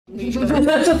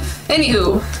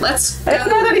Anywho, let's go. I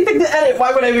haven't had anything to edit.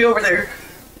 Why would I be over there?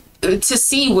 To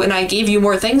see when I gave you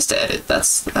more things to edit. That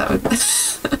would.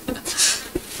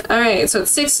 Alright, so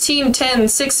it's 16:10,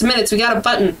 6 minutes. We got a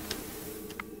button.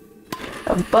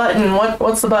 A button?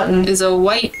 What's the button? Is a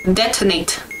white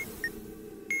detonate.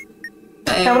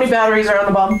 How many batteries are on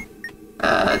the bomb?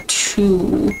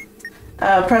 2.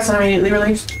 Press and immediately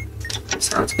release.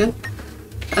 Sounds good.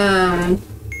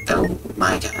 Oh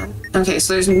my god. Okay,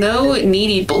 so there's no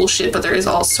needy bullshit, but there is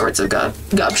all sorts of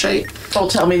gobshite. Oh,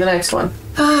 tell me the next one.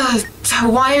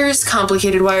 Wires,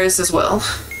 complicated wires as well.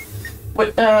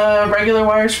 What, regular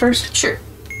wires first? Sure.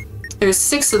 There's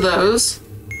 6 of those.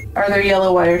 Are there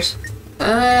yellow wires?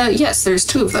 Yes, there's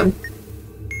 2 of them.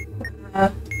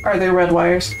 Are there red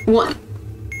wires? 1.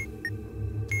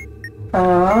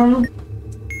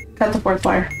 Cut the 4th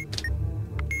wire.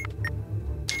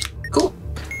 Cool.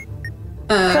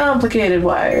 Complicated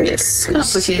wires. Yes,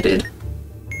 complicated.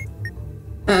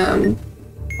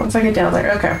 Once I get down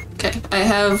there, okay. Okay, I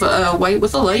have white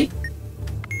with a light.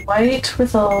 White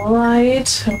with a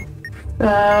light.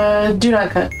 Do not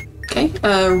cut. Okay,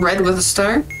 red with a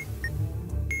star.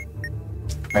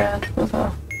 Red with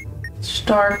a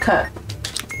star cut.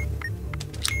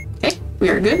 Okay, we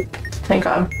are good. Thank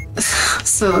God.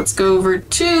 So let's go over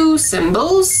to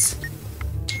symbols.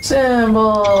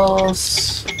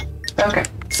 Symbols. Okay,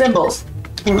 symbols.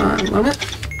 Hold on a moment.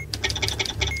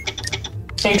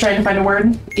 Are you trying to find a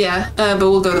word? Yeah, but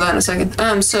we'll go to that in a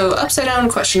second. So upside down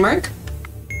question mark.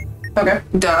 Okay.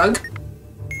 Dog.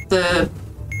 The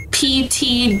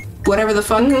PT whatever the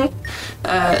fuck.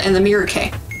 And the mirror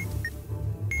K.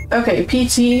 Okay,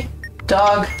 PT,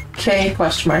 dog, K,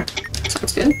 question mark.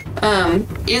 Sounds good.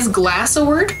 Is glass a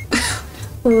word?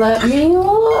 Let me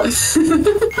look.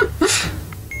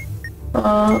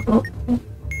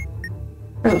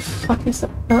 Where the fuck is that?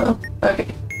 Okay.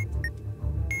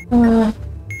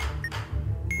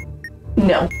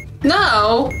 No.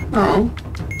 No. Oh.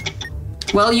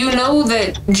 Well, you know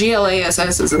that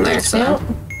GLASS is in there, so. No.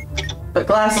 But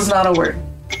glass is not a word.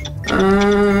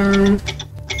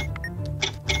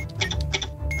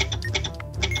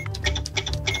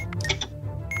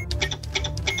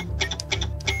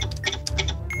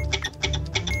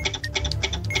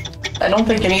 I don't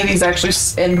think any of these actually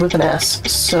end with an S,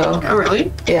 so. Oh,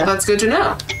 really? Yeah. That's good to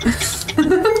know.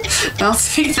 I'll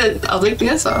take the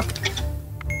S off.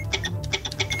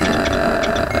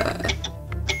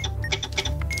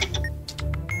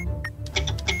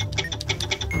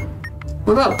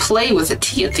 What about play with a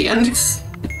T at the end?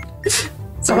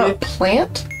 What about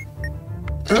plant?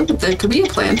 Oh, there could be a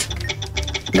plant.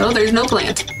 No, there's no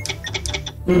plant.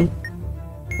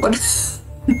 What?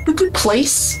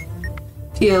 Place?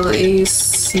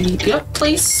 PLAC. Yep,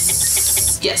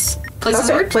 place. Yes. Place is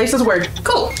a word? Place is a word.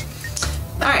 Cool.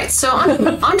 Alright, so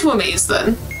on to a maze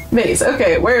then. Maze.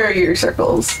 Okay, where are your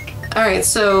circles? Alright,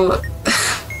 so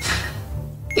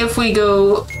if we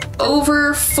go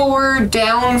over 4,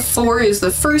 down 4 is the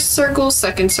first circle,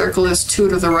 second circle is 2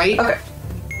 to the right. Okay.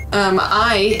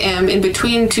 I am in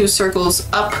between 2 circles,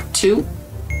 up 2.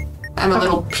 I'm a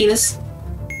little penis.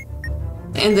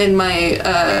 And then my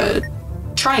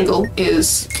triangle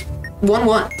is 1,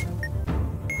 1.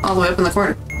 All the way up in the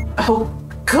corner. Oh,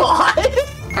 God.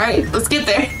 Alright, let's get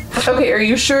there. Okay, are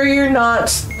you sure you're not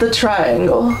the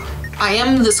triangle? I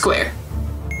am the square,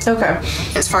 Okay.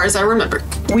 as far as I remember.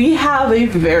 We have a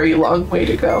very long way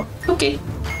to go. Okay.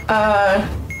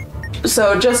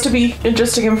 So just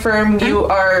to confirm, you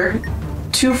are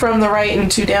 2 from the right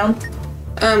and 2 down?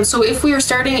 So if we are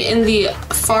starting in the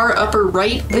far upper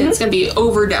right, then it's gonna be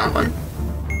over down 1.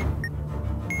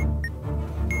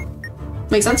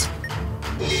 Make sense?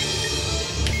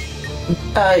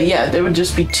 Yeah, it would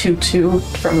just be 2, 2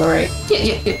 from the right.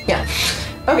 Yeah.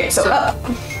 Okay, so up.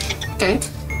 Okay.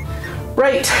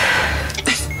 Right.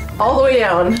 All the way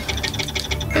down.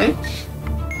 Okay.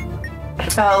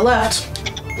 Left.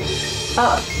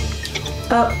 Up.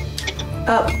 Up.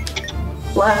 Up.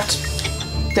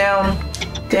 Left. Down.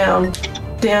 Down.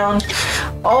 Down.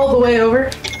 All the way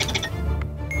over.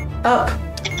 Up.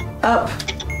 Up.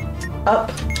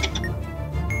 Up.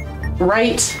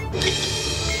 Right.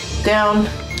 Down.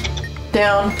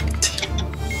 Down.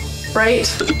 Right.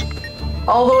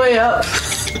 All the way up.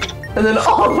 And then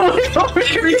all the way over.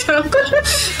 Here we go.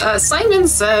 Simon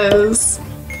says...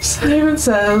 Simon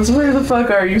says, where the fuck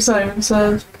are you, Simon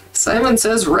says? Simon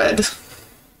says red.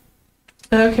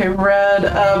 Okay,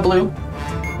 red, blue.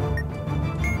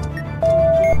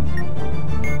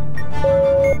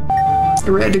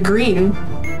 Red, green.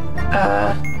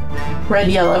 Red,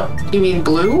 yellow. You mean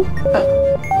blue?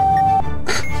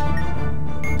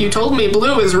 You told me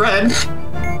blue is red.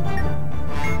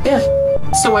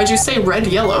 So why'd you say red,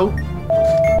 yellow?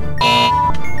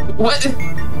 What?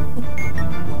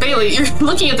 Bailey, you're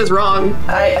looking at this wrong.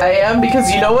 I am,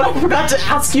 because you know what I forgot to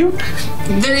ask you?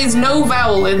 There is no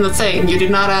vowel in the thing. You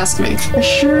did not ask me. I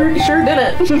sure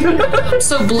didn't.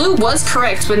 So blue was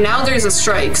correct, but now there's a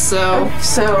strike, so...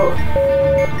 So...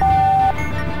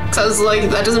 Cause like,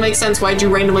 that doesn't make sense. Why'd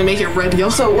you randomly make it red, yellow?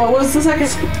 So what was the second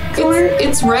color?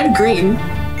 It's red, green.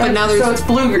 But now there's... So it's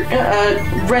blue,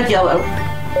 red, yellow.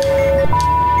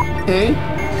 Okay.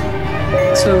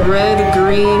 So red,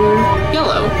 green,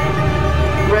 yellow.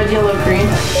 Red, yellow, green.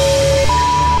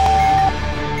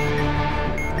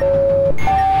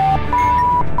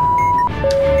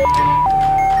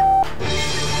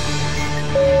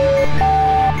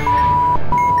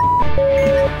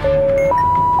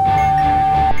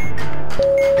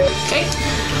 Okay.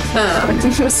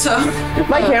 So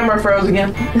my camera froze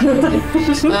again.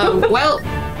 Well,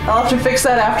 I'll have to fix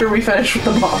that after we finish with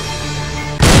the bomb.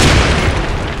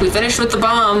 We finished with the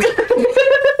bomb.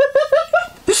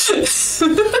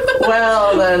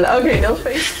 Well then, okay, no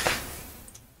face.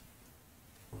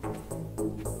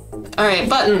 Alright,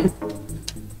 button.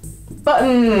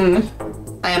 Button.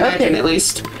 I imagine, at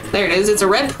least. There it is. It's a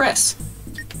red press.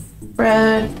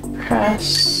 Red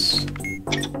press.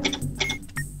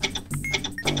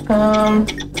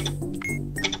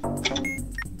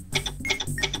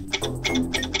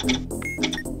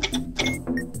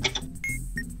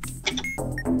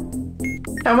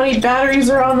 How many batteries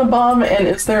are on the bomb, and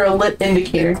is there a lit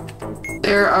indicator?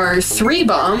 There are 3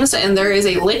 bombs, and there is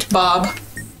a lit bob.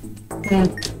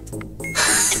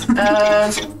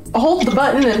 Hold the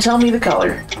button and tell me the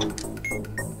color.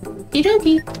 Okie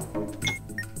dokie.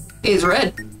 Is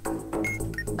red.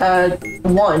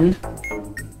 1.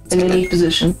 In any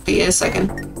position. Be a second.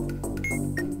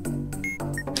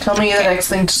 Tell me the next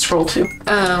thing to scroll to.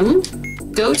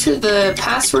 Go to the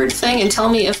password thing and tell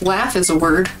me if laugh is a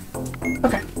word.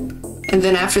 Okay. And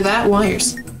then after that,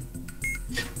 wires.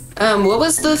 What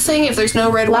was the thing if there's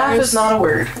no red wires? Laugh is not a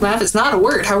word. Laugh is not a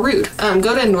word. How rude.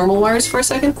 Go to normal wires for a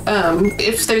second.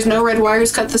 If there's no red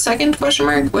wires, cut the second, question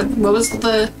mark? What was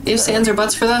the ifs, ands, or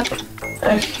buts for that?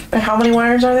 How many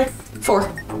wires are there?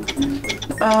 4.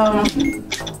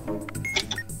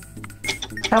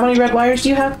 How many red wires do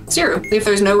you have? 0. If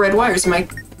there's no red wires, am I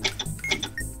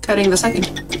cutting the second?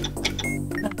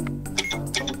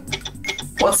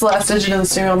 What's the last digit of the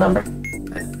serial number?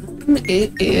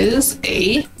 It is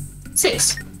a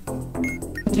 6.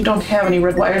 You don't have any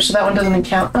red wires, so that one doesn't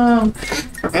count.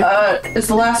 Okay. Is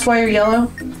the last wire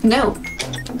yellow? No.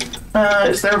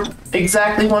 Is there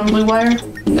exactly 1 blue wire?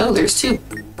 No, there's 2.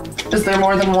 Is there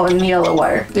more than 1 yellow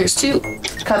wire? There's 2.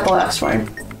 Cut the last wire.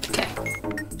 Okay.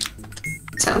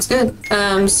 Sounds good.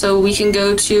 So we can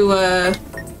go to, I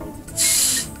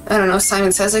don't know,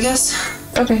 Simon Says, I guess?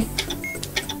 Okay.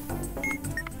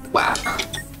 WAP.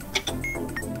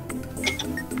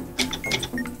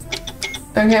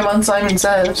 Okay, I'm on Simon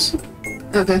Says.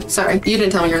 Okay, sorry. You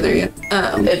didn't tell me you were there yet.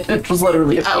 It was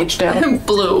literally a page down.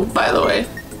 Blue, by the way.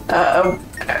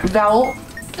 Vowel?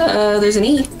 There's an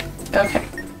E. Okay.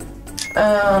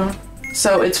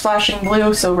 So it's flashing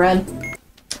blue, so red.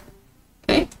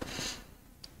 Okay.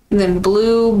 And then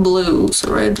blue, blue,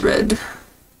 so red, red.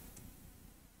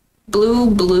 Blue,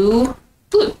 blue,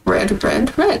 blue. Red,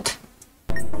 red, red.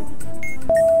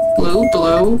 Blue,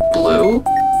 blue, blue,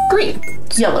 green.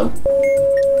 Yellow.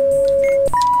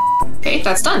 Okay,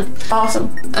 that's done. Awesome.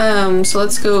 So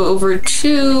let's go over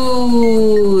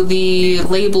to the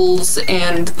labels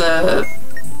and the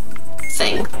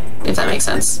thing, if that makes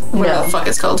sense. Whatever the fuck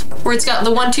it's called. Where it's got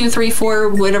the 1, 2, 3, 4,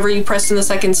 whatever you pressed in the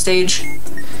second stage.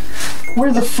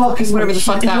 Where the fuck is whatever the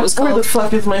fuck that was called? Where the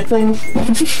fuck is my thing?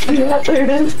 Yeah, there it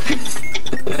is.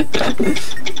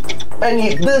 I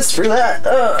need this for that.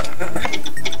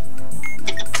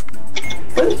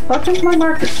 Where the fuck is my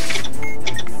marker?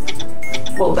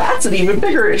 Well, that's an even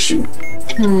bigger issue.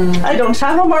 I don't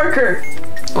have a marker.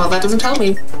 Well, that doesn't tell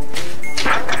me.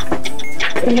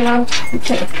 Yeah,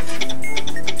 okay.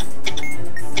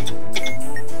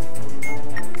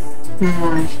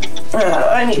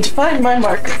 I need to find my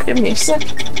marker. Give me a sec.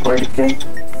 Where'd it go?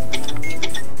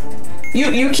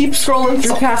 You keep scrolling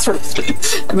through passwords.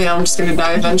 I mean, I'm just gonna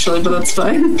die eventually, but that's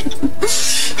fine.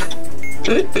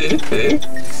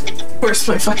 Of course,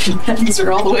 my fucking pens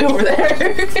are all the way over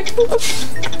there.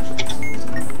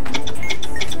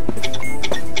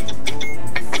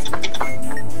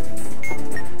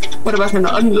 What about an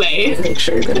unlay? Make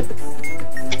sure that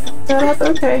that's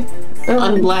okay.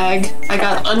 Unlag. I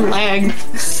got unlag.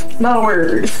 Not a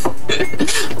word.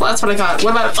 Well, that's what I got.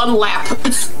 What about unlap?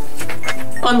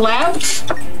 Unlab?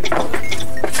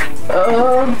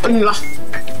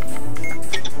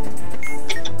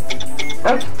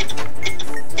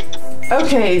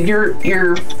 Okay,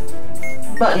 your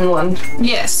button one.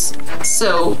 Yes.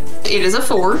 So it is a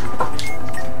 4.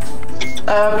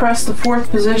 Press the 4th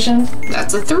position.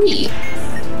 That's a 3.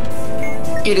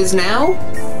 It is now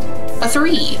a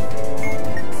 3.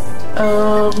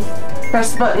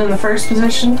 Press the button in the 1st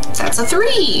position. That's a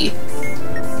 3.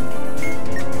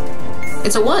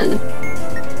 It's a 1.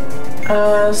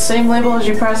 Same label as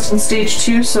you pressed in stage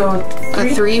 2, so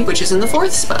 3. A 3, which is in the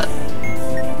 4th spot.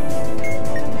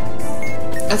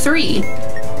 A 3.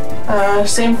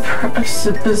 Same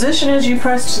position as you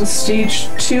pressed in stage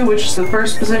 2, which is the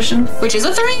 1st position. Which is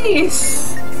a 3.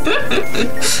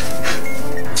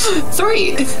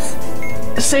 3.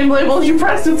 Same label as you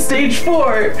pressed in stage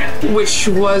 4. Which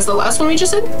was the last one we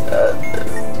just said?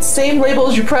 Same label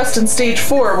as you pressed in stage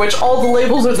 4, which all the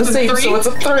labels are the same, 3? so it's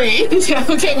a 3. Yeah,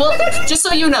 okay, well, just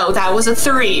so you know, that was a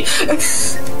 3.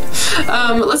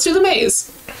 Let's do the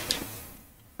maze.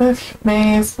 Okay,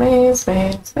 maze.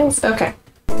 Okay.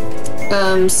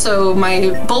 So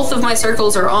both of my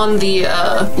circles are on the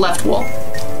left wall.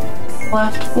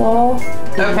 Left wall.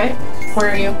 Okay. Where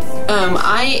are you?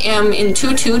 I am in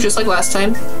 2-2, just like last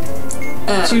time.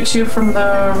 2-2 from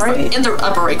the right? In the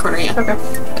upper right corner, yeah. Okay.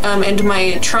 And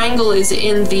my triangle is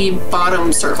in the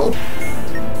bottom circle.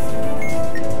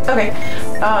 Okay.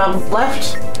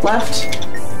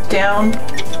 Left, down,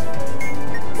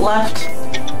 left,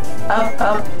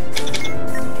 up,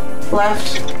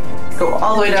 left. Go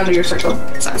all the way down to your circle.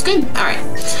 Sounds good.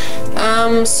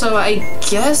 Alright. So I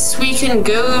guess we can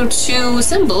go to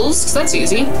symbols, because that's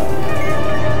easy.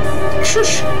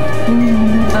 Shush.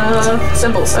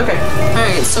 Symbols, okay.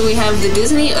 Alright, so we have the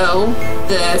Disney O,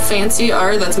 the fancy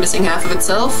R that's missing half of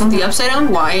itself, the upside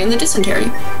down Y, and the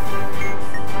dysentery.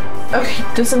 Okay,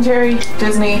 dysentery,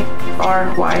 Disney,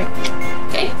 R, Y.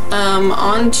 Okay,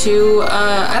 on to,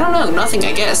 I don't know, nothing,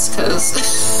 I guess,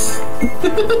 because...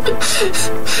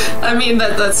 I mean,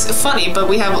 that's funny, but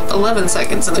we have 11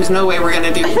 seconds, and there's no way we're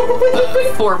gonna do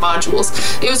 4 modules.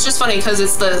 It was just funny, because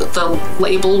it's the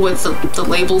label with the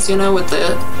labels, you know, with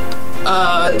the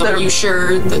are you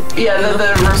sure?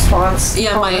 The response.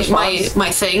 Yeah,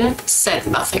 my thing said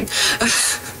nothing.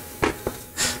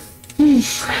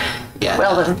 Yeah.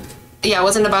 Well then. Yeah, I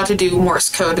wasn't about to do Morse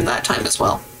code in that time as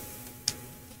well.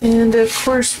 And of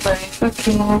course, my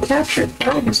fucking capture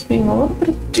card is being a little bit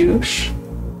of a douche.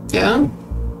 Yeah?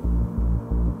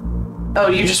 Oh,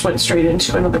 you just went straight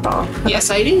into another bomb. Yes,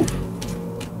 I did.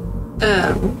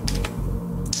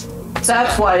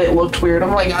 That's why it looked weird.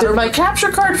 I'm like, did my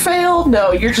capture card fail?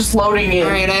 No, you're just loading in.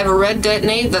 Alright, I have a red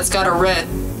detonate that's got a red.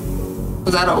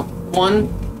 Was that a 1?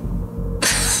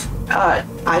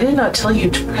 I did not tell you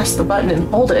to press the button and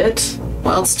hold it.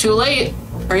 Well, it's too late.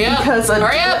 Hurry up. Because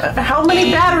hurry up. How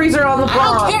many batteries are on the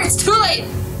bomb? I don't care, it's too late.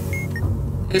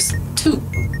 There's 2.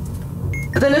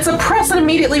 Then it's a press and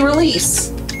immediately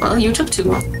release. Well, you took 2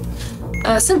 more.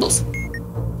 Symbols.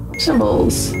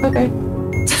 Symbols. Okay.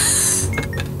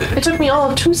 It took me all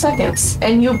of 2 seconds,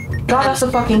 and you got us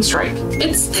a fucking strike.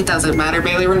 It doesn't matter,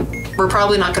 Bailey. We're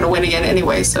probably not going to win again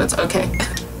anyway, so it's okay.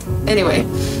 Anyway,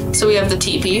 so we have the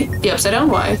TP, the upside down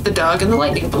Y, the dog, and the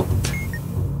lightning bolt.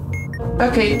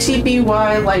 Okay,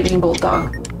 TPY lightning bolt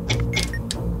dog.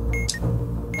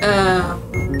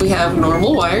 We have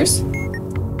normal wires.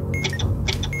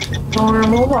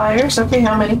 Normal wires. Okay,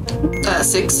 how many?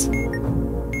 6.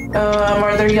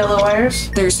 Are there yellow wires?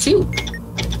 There's 2.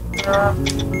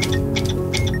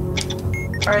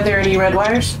 Are there any red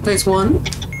wires? There's 1.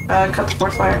 Cut the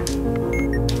 4th wire.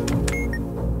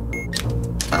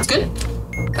 Sounds good.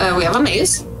 We have a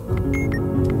maze.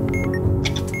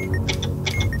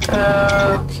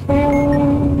 Okay.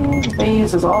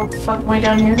 Maze is all the fucking way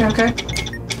down here. Okay.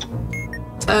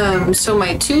 So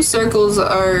my 2 circles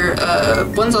are,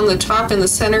 one's on the top in the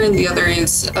center, and the other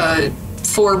is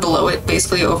 4 below it,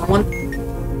 basically over 1.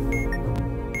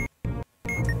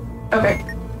 Okay.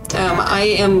 I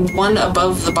am 1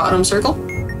 above the bottom circle.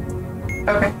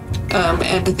 Okay.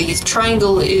 And the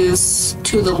triangle is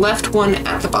to the left one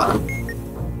at the bottom.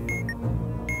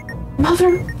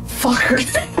 Motherfucker.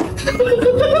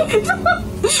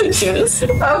 Yes.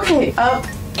 Okay, up.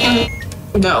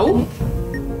 No.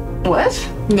 What?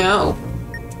 No.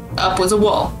 Up was a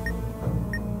wall.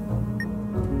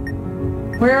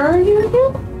 Where are you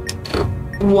again?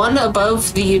 1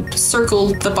 above the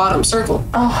circle, the bottom circle.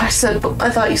 Oh, I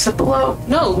thought you said below.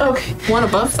 No. Okay. 1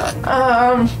 above that.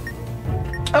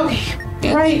 Okay.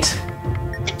 Yeah. Right.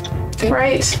 Okay.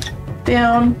 Right.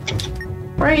 Down.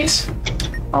 Right.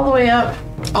 All the way up.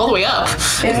 All the way up.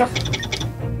 Yeah.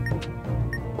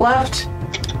 Left.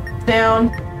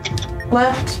 Down.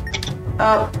 Left.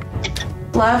 Up.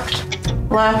 Left.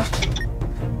 Left.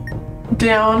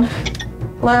 Down.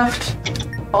 left,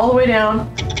 all the way down.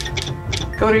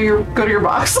 Go to your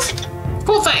box.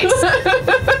 Cool, thanks.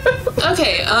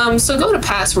 Okay, so go to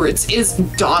passwords. Is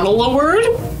Donald a word?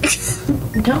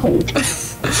 No.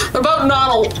 What about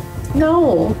Nonnel?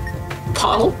 No.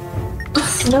 Poddle?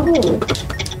 No.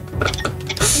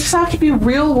 These have to be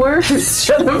real words,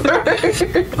 Jennifer.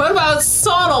 What about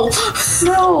Sonnel?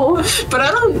 No.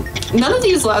 But none of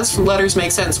these last letters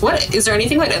make sense. What, is there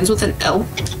anything that ends with an L?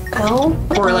 L?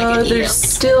 Or like an E? There's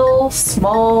still,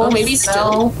 small, Oh, maybe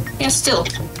spell. still. Yeah, still.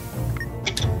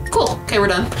 Cool. Okay, we're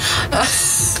done.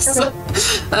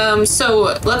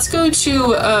 So let's go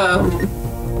to,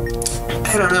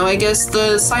 I don't know, I guess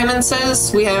the Simon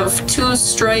Says. We have 2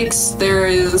 strikes. There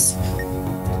is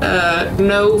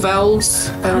no vowels.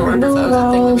 I don't remember if that was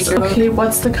a thing that we cared about. Okay,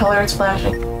 what's the color it's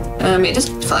flashing? It is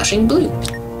flashing blue.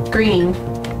 Green.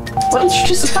 What did you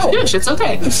just tell? Shush, it's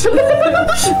okay.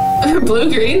 Blue,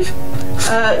 green.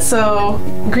 So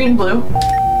green, blue.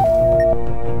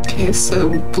 Okay, so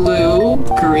blue,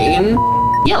 green,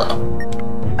 yellow.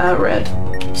 Red.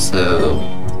 So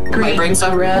Green, my brain's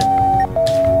not red.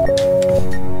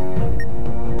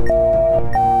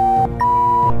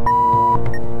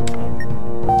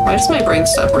 Why does my brain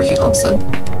stop working all of a sudden?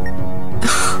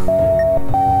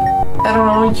 I don't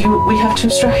know. We have 2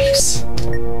 strikes.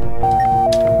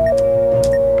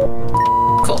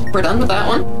 Cool, we're done with that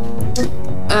one.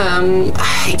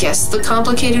 I guess the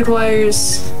complicated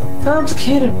wires.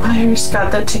 Complicated wires.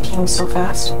 God, that ticking so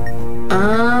fast.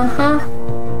 Uh-huh.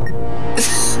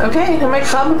 Okay, I make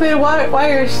complicated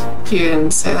wires. You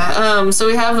didn't say that. So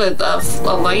we have a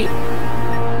light.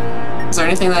 Is there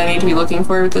anything that I need to be looking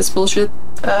for with this bullshit?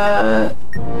 Do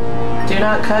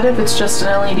not cut if it's just an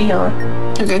LED on.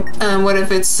 Okay. What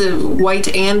if it's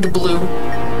white and blue?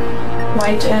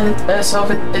 White and so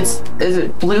if is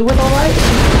it blue with a light?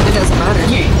 It doesn't matter.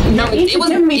 No, you need to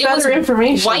give me better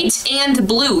information. White and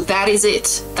blue. That is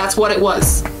it. That's what it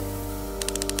was.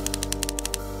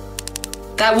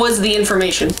 That was the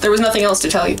information. There was nothing else to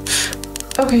tell you.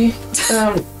 Okay.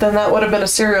 Then that would have been a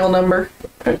serial number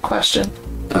question.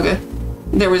 Okay.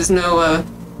 There was no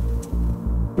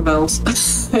vowels.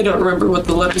 I don't remember what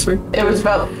the letters were. It was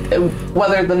about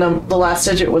whether the last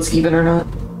digit was even or not.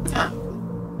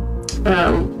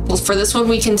 Yeah. Well, for this one,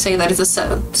 we can say that is a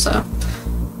 7. So,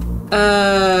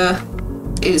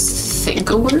 is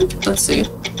think a word? Let's see.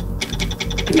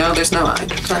 No, there's no I.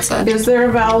 That's sad. Is there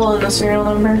a vowel in the serial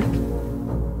number?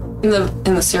 In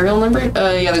the serial number?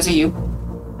 Yeah, there's a U.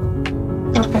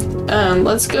 Okay.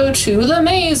 Let's go to the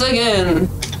maze again,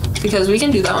 because we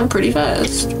can do that one pretty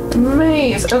fast.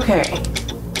 Maze. Okay.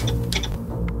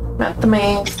 Not the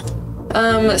maze.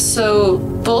 So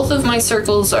both of my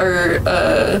circles are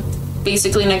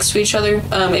basically next to each other.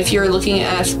 If you're looking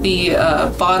at the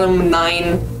bottom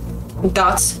 9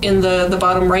 dots in the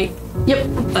bottom right. Yep.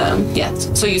 Yeah.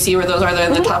 So you see where those are? They're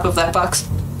in the top of that box.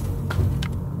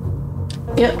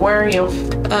 Yep. Where are you?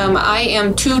 I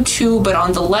am 2-2, but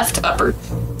on the left upper.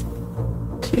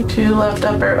 2 left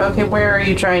upper. Okay. Where are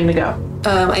you trying to go?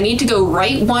 I need to go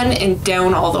right 1 and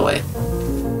down all the way.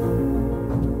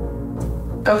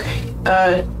 Okay.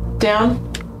 Down.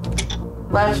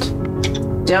 Left.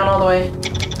 Down all the way.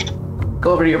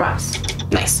 Go over to your box.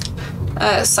 Nice.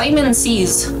 Simon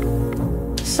sees.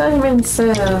 Simon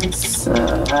says.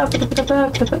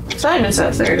 Simon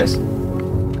says. There it is.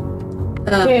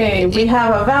 Okay, we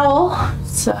have a vowel.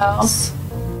 So,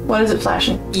 what is it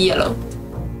flashing? Yellow.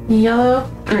 Yellow,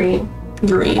 green.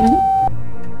 Green.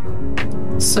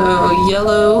 So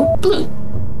yellow, blue.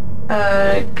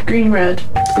 Green, red.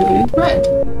 Green, red.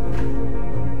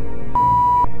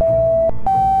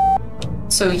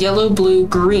 So yellow, blue,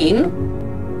 green.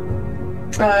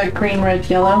 Green, red,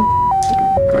 yellow.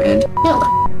 Red, yellow.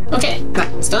 Okay,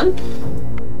 that's done.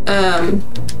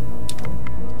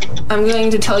 I'm going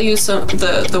to tell you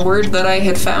the word that I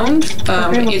had found.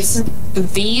 It's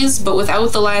these, but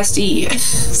without the last E.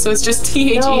 So it's just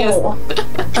THES. No.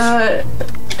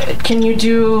 Can you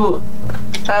do...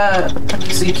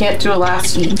 so you can't do a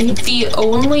last E? The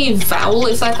only vowel,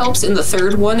 if that helps, in the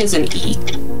third one is an E.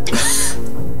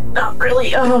 Not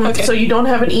really. Okay. So you don't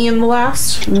have an E in the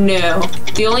last? No.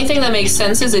 The only thing that makes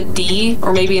sense is a D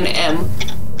or maybe an M.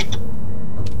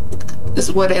 This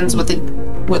is what ends with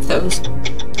those.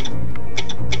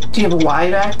 Do you have a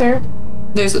Y back there?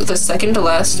 There's the second to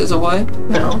last is a Y.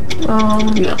 No.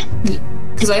 No.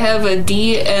 Because I have a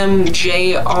D, M,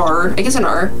 J, R. I guess an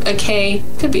R. A K.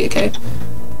 Could be a K.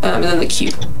 And then the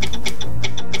Q.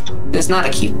 It's not a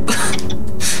Q.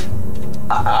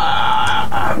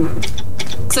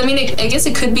 Because I mean, I guess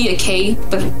it could be a K,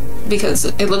 but because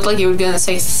it looked like you were gonna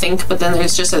say think, but then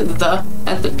there's just a the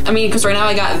at the. I mean, because right now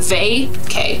I got they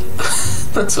K.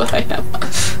 That's what I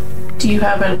have. Do you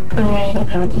have an? I mean, I don't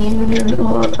have an E in here.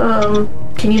 Hold on.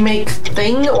 Can you make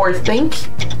thing or think?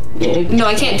 Yeah, No,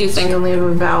 I can't do think. you only have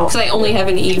a vowel. Because I only have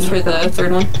an E for the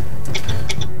third one.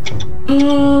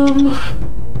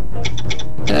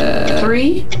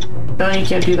 3? No, you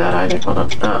can't do that either.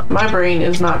 Hold on. My brain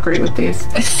is not great with these.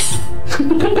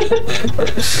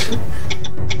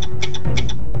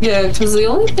 Yeah, because the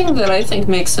only thing that I think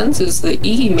makes sense is the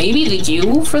E, maybe the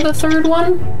U for the third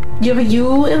one. You have a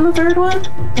U in the third one?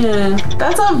 Yeah.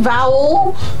 That's a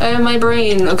vowel. I have my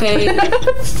brain, okay?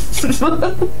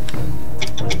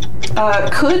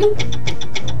 Could?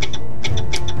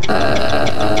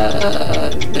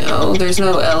 No, there's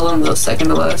no L in the second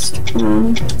to last.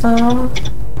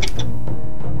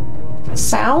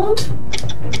 Sound?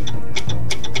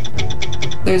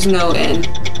 There's no N.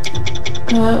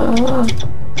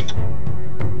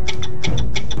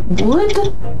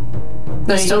 Would?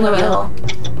 There's still no L.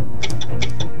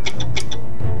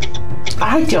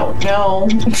 I don't know.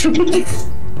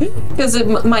 Because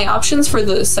my options for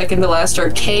the second to last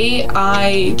are K,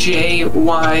 I, J,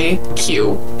 Y,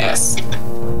 Q, S.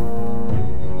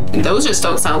 And those just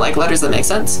don't sound like letters that make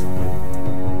sense.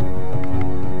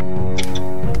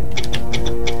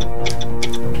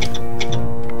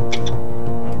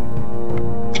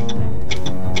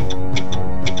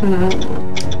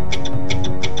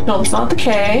 No, it's not the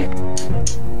K.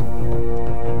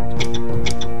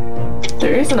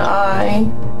 There is an I.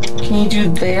 Can you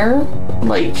do there?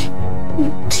 Like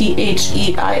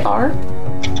THEIR?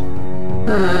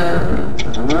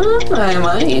 I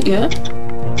might, yeah.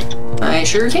 I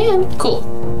sure can. Cool.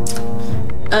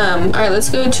 Alright, let's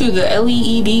go to the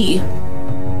LEED.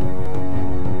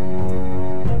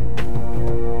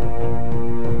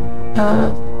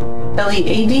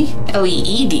 LEAD?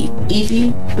 LEED.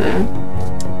 ED?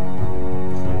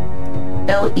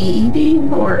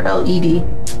 LEED or LED?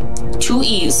 2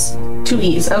 E's. 2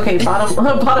 E's. Okay,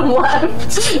 bottom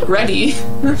left. Ready?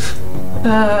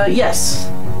 Yes.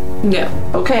 No.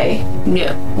 Okay.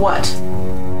 No. What?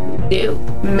 No.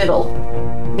 Middle.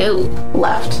 No.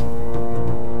 Left.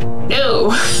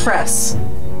 No. Press.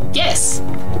 Yes.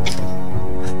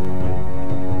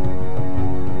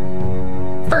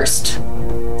 First.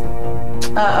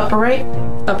 Upper right?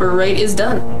 Upper right is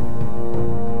done.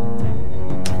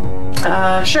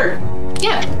 Sure.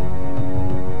 Yeah.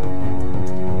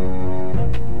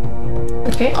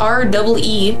 Okay.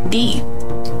 REED.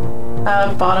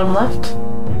 Bottom left?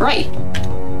 Right.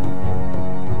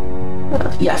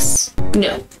 Yes.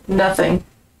 No. Nothing.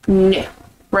 No.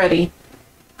 Ready.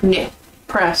 No.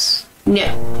 Press. No.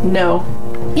 No.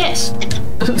 Yes.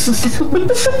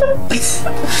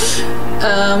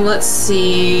 Let's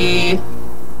see.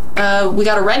 We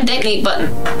got a red detonate button.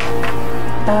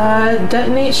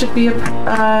 Detonate should be a.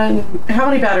 How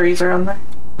many batteries are on there?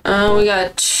 We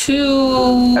got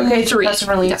 2. Okay, 3. press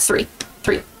and release. Yeah, 3.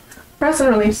 3. Press and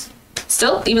release.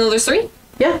 Still, even though there's 3.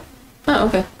 Yeah. Oh,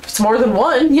 okay. It's more than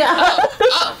one. Yeah.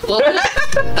 Well,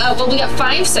 we got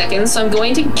 5 seconds, so I'm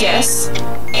going to guess.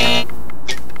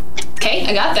 Okay,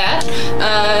 I got that.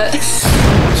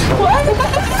 What?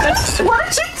 What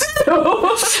did you do?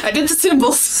 I did the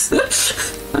symbols.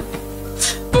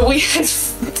 But we had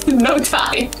no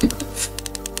time.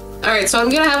 Alright, so what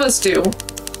I'm gonna have us do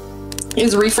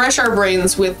is refresh our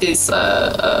brains with this,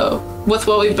 with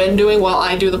what we've been doing while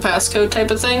I do the passcode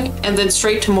type of thing, and then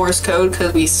straight to Morse code,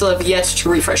 because we still have yet to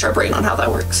refresh our brain on how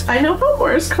that works. I know how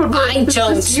Morse code works. I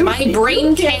don't. My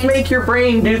brain can't make your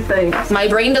brain do things. My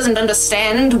brain doesn't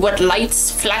understand what lights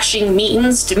flashing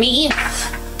means to me.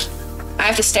 I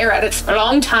have to stare at it for a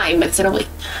long time instead of like.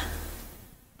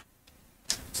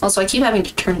 Also, I keep having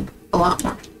to turn a lot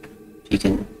more. You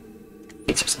can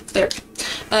fix yourself. There.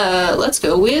 Let's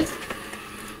go with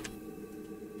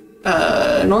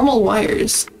normal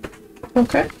wires.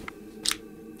 Okay.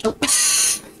 Oh.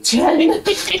 Jen.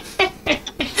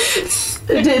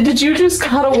 Did you just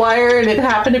cut a wire and it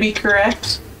happened to be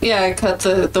correct? Yeah, I cut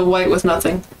the white with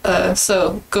nothing.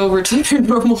 So go over to your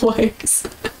normal wires.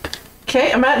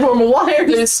 Okay, I'm at normal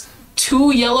wires. There's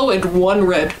 2 yellow and 1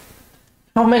 red.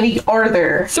 How many are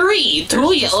there? 3!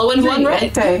 2 yellow and 1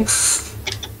 red. Okay.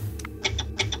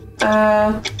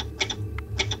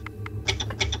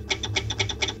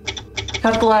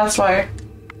 Cut the last wire.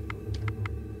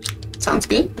 Sounds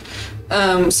good.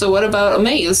 So what about a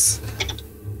maze?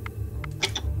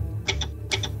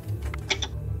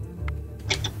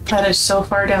 That is so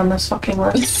far down this fucking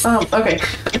list. Okay.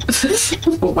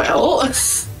 Well.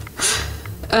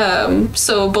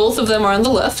 So both of them are on the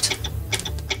left.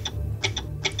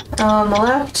 On the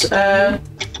left,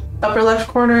 upper left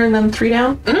corner, and then 3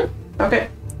 down? Mm-hmm. Okay.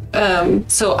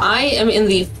 So I am in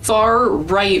the far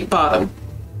right bottom.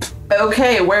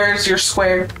 Okay, where's your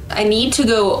square? I need to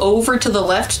go over to the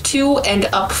left 2 and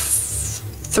up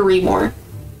 3 more.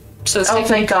 So it's Oh,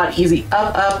 thank God, easy.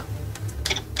 Up, up,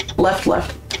 left,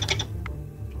 left.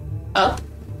 Up?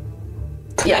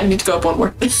 Yeah. I need to go up 1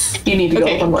 more. You need to go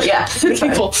up 1 more. Yeah.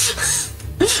 People.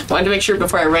 Wanted to make sure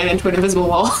before I ran into an invisible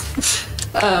wall.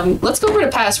 Let's go over to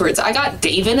passwords. I got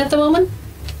Davin at the moment.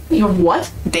 You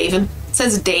what? Davin. It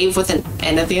says Dave with an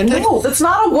N at the end of it. No, that's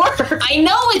not a word. I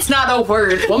know it's not a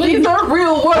word, woman. These are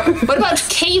real words. What about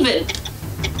Caven?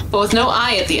 But with no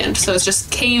I at the end, so it's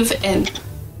just cave and...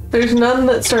 There's none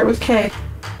that start with K.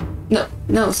 No,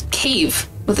 it's cave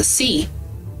with a C.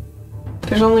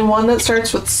 There's only one that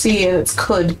starts with C, and it's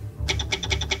could.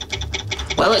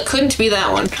 Well, it couldn't be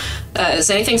that one. Does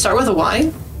anything start with a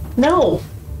Y? No.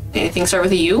 Anything start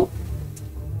with a U?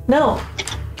 No.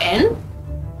 N?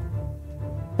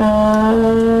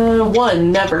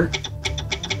 1, never.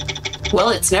 Well,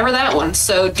 it's never that one,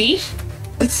 so D?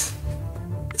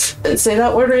 Say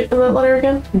that word, that letter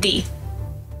again? D.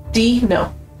 D?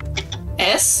 No.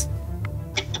 S?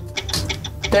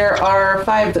 There are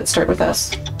 5 that start with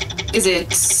S. Is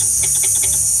it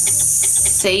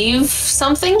save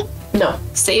something? No.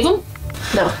 Save them?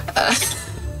 No.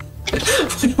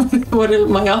 What are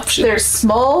my options? There's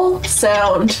small,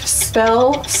 sound,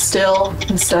 spell, still,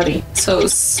 and study. So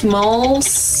small,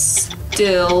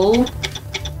 still.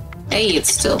 Hey,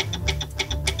 it's still.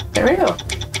 There we go.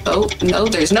 Oh, no,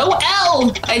 there's no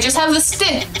L! I just have the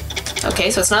sti.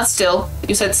 Okay, so it's not still.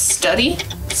 You said study?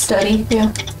 Study,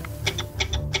 yeah.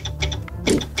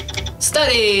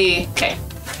 Study! Okay.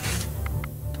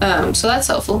 So that's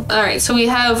helpful. Alright, so we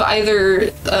have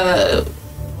either,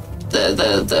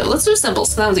 let's do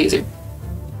symbols. That was easier.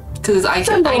 Because I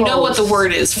know what the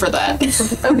word is for that. Okay,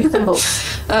 symbols.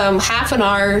 Half an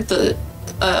R, the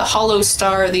hollow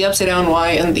star, the upside down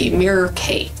Y, and the mirror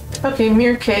K. Okay,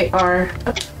 mirror K, R,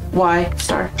 Y,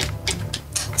 star.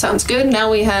 Sounds good. Now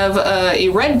we have a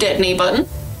red detonate button,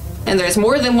 and there's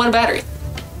more than 1 battery.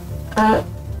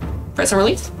 Press and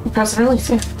release. Press and release,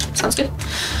 yeah. Sounds good.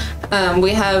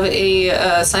 We have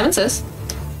a Simon Says.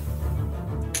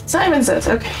 Simon Says,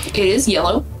 okay. It is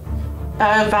yellow.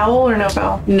 Vowel or no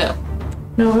vowel? No.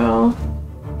 No vowel.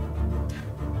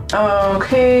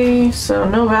 Okay, so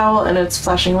no vowel, and it's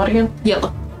flashing what again?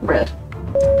 Yellow. Red.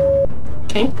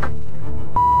 Okay.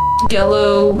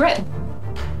 Yellow, red.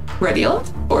 Red, yellow?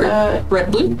 Or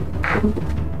red, blue?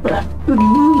 Red,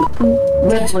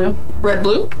 blue. Red,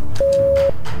 blue?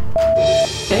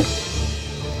 Okay.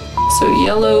 So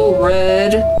yellow,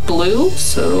 red, blue.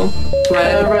 So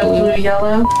red, red, blue,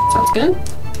 yellow. Sounds good.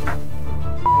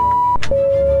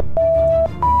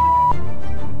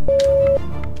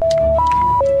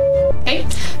 Okay.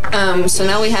 So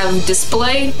now we have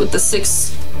display with the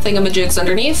 6 thingamajigs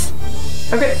underneath.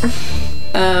 Okay.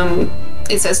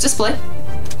 It says display.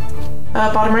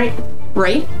 Bottom right.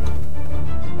 Right?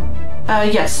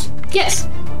 Yes. Yes.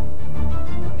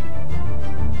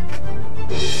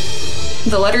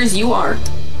 The letters you are.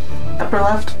 Upper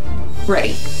left.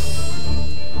 Ready.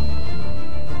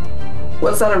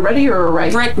 Was that a ready or a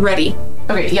right? Ready.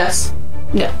 Okay, yes.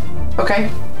 No. Okay.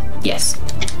 Yes.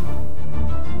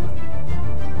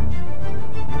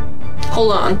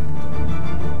 Hold on.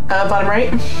 Bottom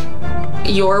right.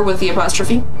 Your with the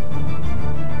apostrophe.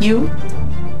 You.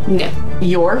 No.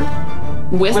 Your.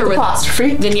 With or with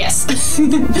apostrophe. Then yes.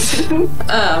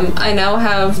 I now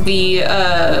have the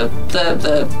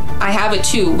I have it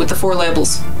too with the 4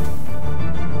 labels.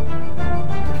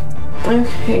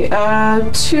 Okay,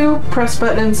 2, press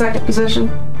button in second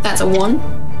position. That's a 1.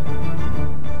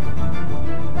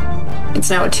 It's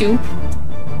now a 2.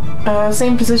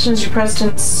 Same position as you pressed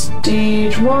in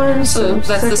stage 1. So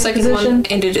that's the second position. one,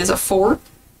 and it is a 4.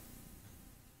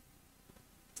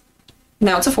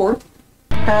 Now it's a 4.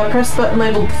 Press button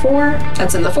labeled 4.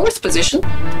 That's in the 4th position.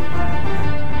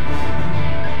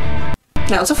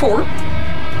 Now it's a 4.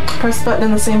 Press button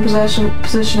in the same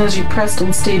position as you pressed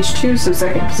in stage 2, so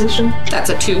second position. That's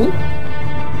a 2.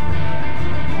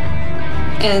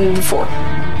 And 4.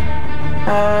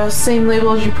 Same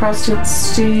label as you pressed in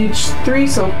stage 3,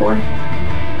 so 4.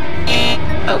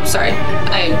 Oh, sorry.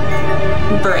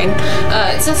 Brain.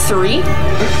 It's a 3.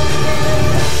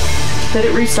 Did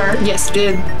it restart? Yes, it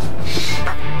did.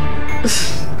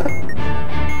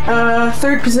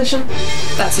 Third position.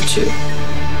 That's a 2.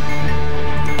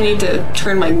 I need to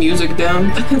turn my music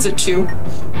down. It's a 2.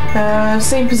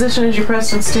 Same position as you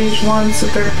pressed in stage 1, so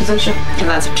third position. And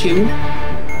that's a 2.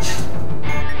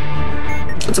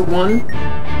 It's a 1.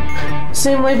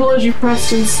 Same label as you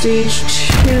pressed in stage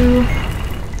 2.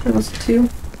 That was 2.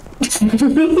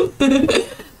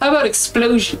 How about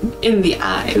explosion in the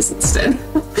eyes instead?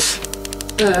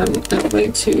 I'm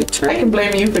going to try. I can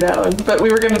blame you for that one, but we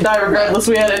were gonna die regardless.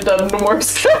 We hadn't done the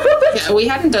Morse code. Yeah, we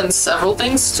hadn't done several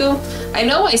things still. I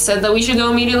know I said that we should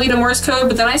go immediately to Morse code,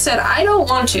 but then I said I don't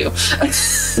want to.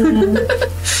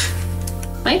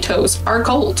 My toes are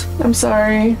cold. I'm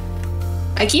sorry.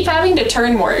 I keep having to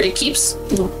turn more. It keeps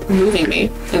moving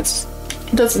me. That's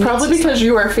probably because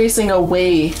you are facing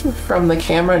away from the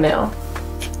camera now.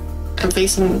 I'm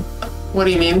facing. What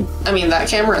do you mean? I mean that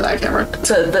camera or that camera?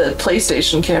 To the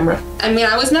PlayStation camera. I mean,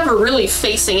 I was never really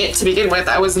facing it to begin with.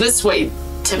 I was this way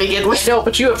to begin with. No,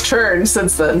 but you have turned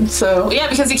since then, so... Well, yeah,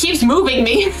 because it keeps moving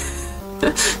me.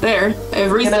 There.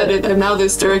 I've reset it. I'm now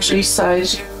this direction.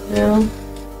 Resize you now.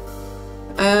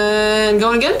 And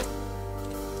going again?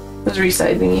 I was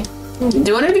resizing you.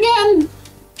 Doing it again.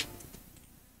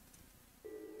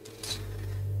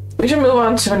 We should move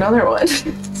on to another one.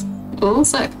 One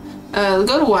sec. Go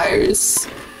to wires.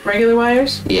 Regular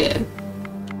wires? Yeah.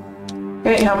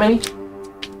 Okay, how many?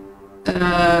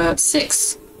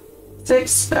 6.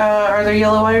 6. Are there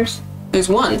yellow wires? There's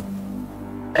 1.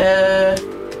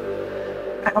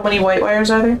 How many white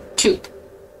wires are there? 2.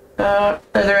 Are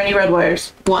there any red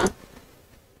wires? 1.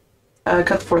 Cut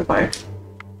the 4th wire.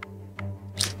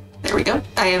 There we go.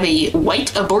 I have a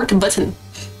white abort button.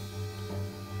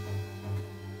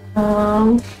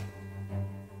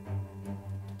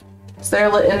 Is there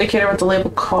a lit indicator with the label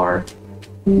car?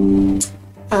 No,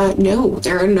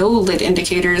 there are no lit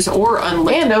indicators or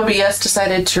unlit And OBS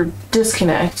decided to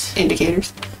disconnect.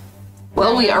 indicators.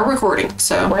 Well, we are recording,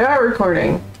 so. We are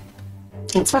recording.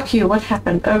 Fuck you, what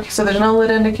happened? Okay, so there's no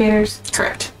lit indicators.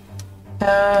 Correct.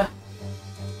 How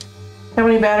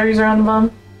many batteries are on the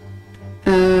bomb?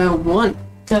 1.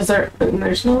 Is there?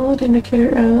 There's no lit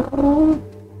indicator.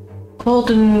 Hold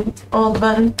the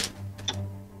button.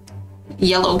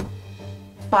 Yellow.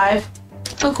 5.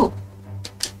 Oh, cool.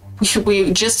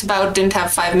 We just about didn't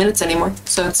have 5 minutes anymore,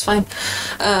 so it's fine.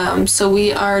 So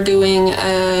we are doing,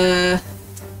 I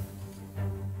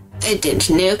don't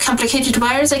know, complicated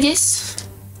wires, I guess?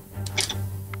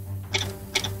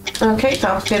 Okay,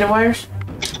 complicated wires.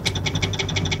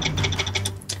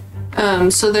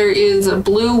 So there is a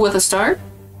blue with a star.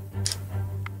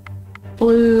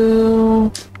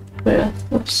 Blue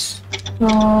with a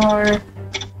star.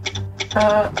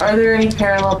 Are there any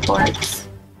parallel ports?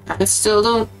 I still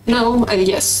don't know.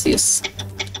 Yes.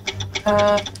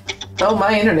 Oh,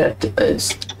 my internet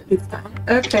is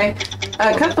okay.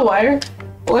 Cut the wire.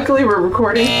 Luckily, we're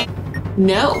recording.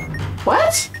 No.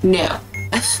 What? No.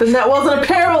 Then that wasn't a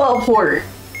parallel port.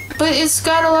 But it's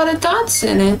got a lot of dots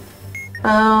in it. Oh,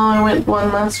 I went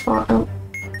one last far. Oh.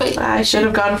 But I should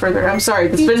have gone further. I'm sorry.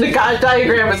 The Venn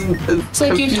diagram is it's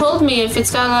like you told me if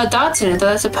it's got a lot of dots in it,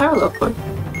 that's a parallel port.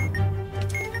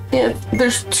 Yeah,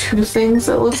 there's 2 things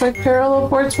that look like parallel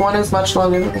ports. One is much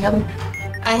longer than the other.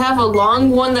 I have a long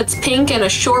one that's pink and a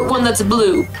short one that's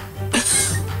blue.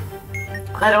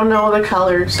 I don't know the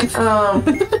colors.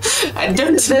 I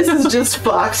don't. This is just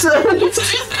fucked.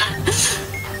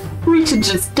 We should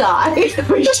just die.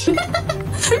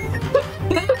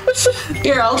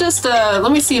 Here, I'll just,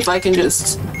 let me see if I can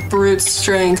just brute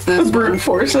strength this. Brute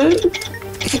force it.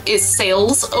 Is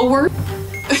sales a word?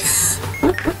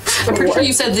 I'm pretty sure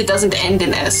you said it doesn't end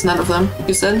in S, none of them.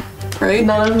 You said, right?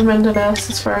 None of them ended S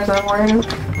as far as I'm aware.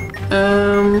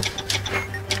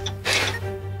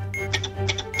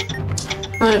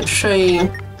 Let's show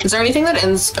you. Is there anything that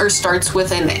ends or starts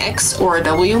with an X or a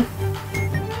W?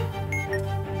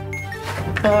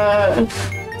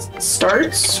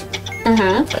 Starts?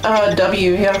 Mm-hmm.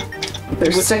 W, yeah.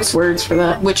 There's 6 words for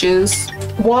that. Which is?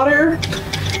 Water,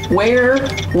 where,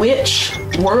 which,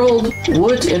 world,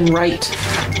 wood, and right.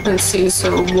 Let's see,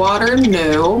 so water,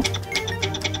 no.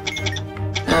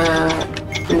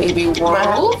 Maybe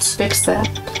world? Fix that.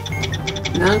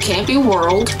 No, it can't be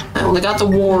world. I only got the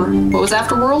war. What was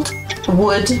after world?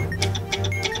 Wood.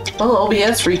 Well,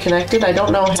 OBS reconnected. I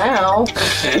don't know how.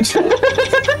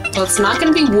 Well, it's not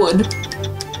gonna be wood.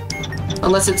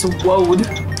 Unless it's woad.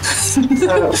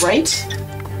 Right?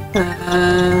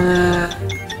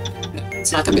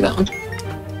 It's not gonna be that one.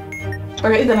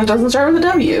 Okay, then it doesn't start with a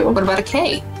W. What about a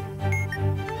K?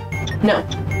 No.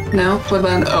 No? What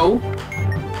about an O?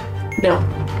 No.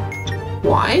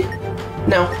 Y?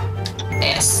 No.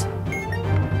 S?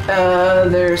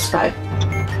 There's 5.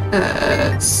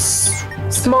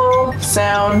 Small,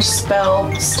 sound,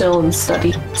 spell, still, and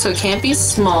study. So it can't be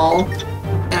small.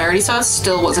 And I already saw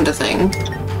still wasn't a thing.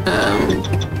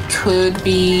 Could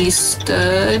be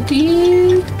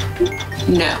study?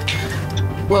 No.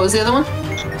 What was the other one?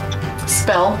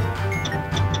 Spell.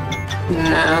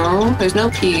 No, there's no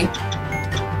P.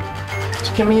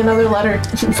 Just give me another letter.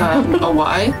 A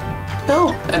Y?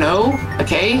 No. An O? A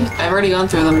K? I've already gone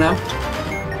through them now.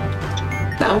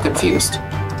 Now I'm confused.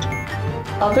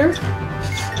 Other?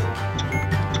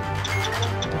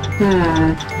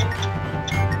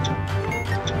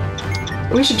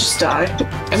 We should just die.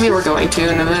 I mean, we're going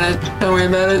to in a minute. Don't worry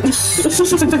about it.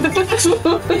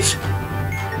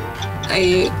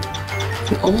 I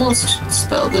can almost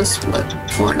spell this, but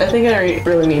I think I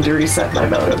really need to reset my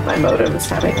modem. My modem is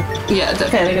having yeah, a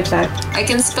panic attack. I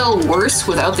can spell worse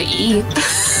without the E.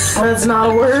 That's not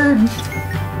a word.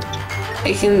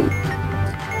 I can.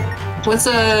 What's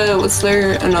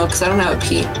there? Oh no, because I don't have a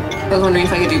P. I was wondering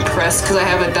if I could do press because I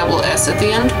have a double S at the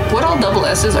end. What all double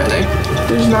S's are there?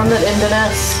 There's none that end in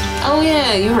S. Oh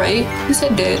yeah, you're right. You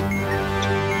said that.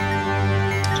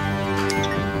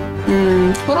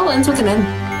 What all ends with an N?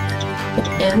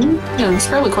 N? Yeah, there's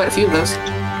probably quite a few of those.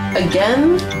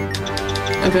 Again?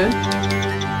 Okay.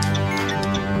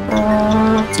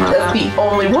 That's the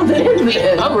only one that ends in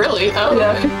N. Oh really? Oh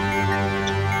yeah.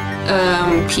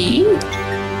 Okay. P?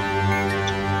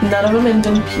 None of them end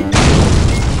in P.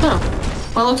 Oh.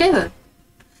 Well, okay then.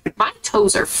 My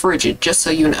toes are frigid, just so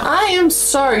you know. I am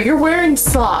sorry, you're wearing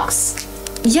socks.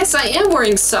 Yes, I am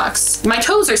wearing socks. My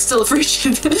toes are still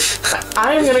frigid.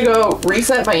 I am gonna go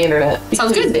reset my internet.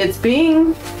 Sounds good. It's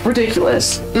being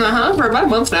ridiculous. Uh-huh, for about a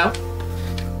month now.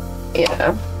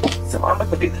 Yeah. So I'm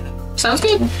gonna do that. Sounds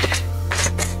good.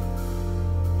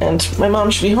 And my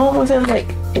mom should be home within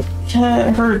like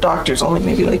her doctor's only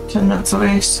maybe like 10 minutes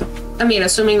away, so. I mean,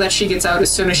 assuming that she gets out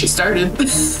as soon as she started.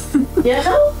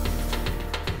 Yeah.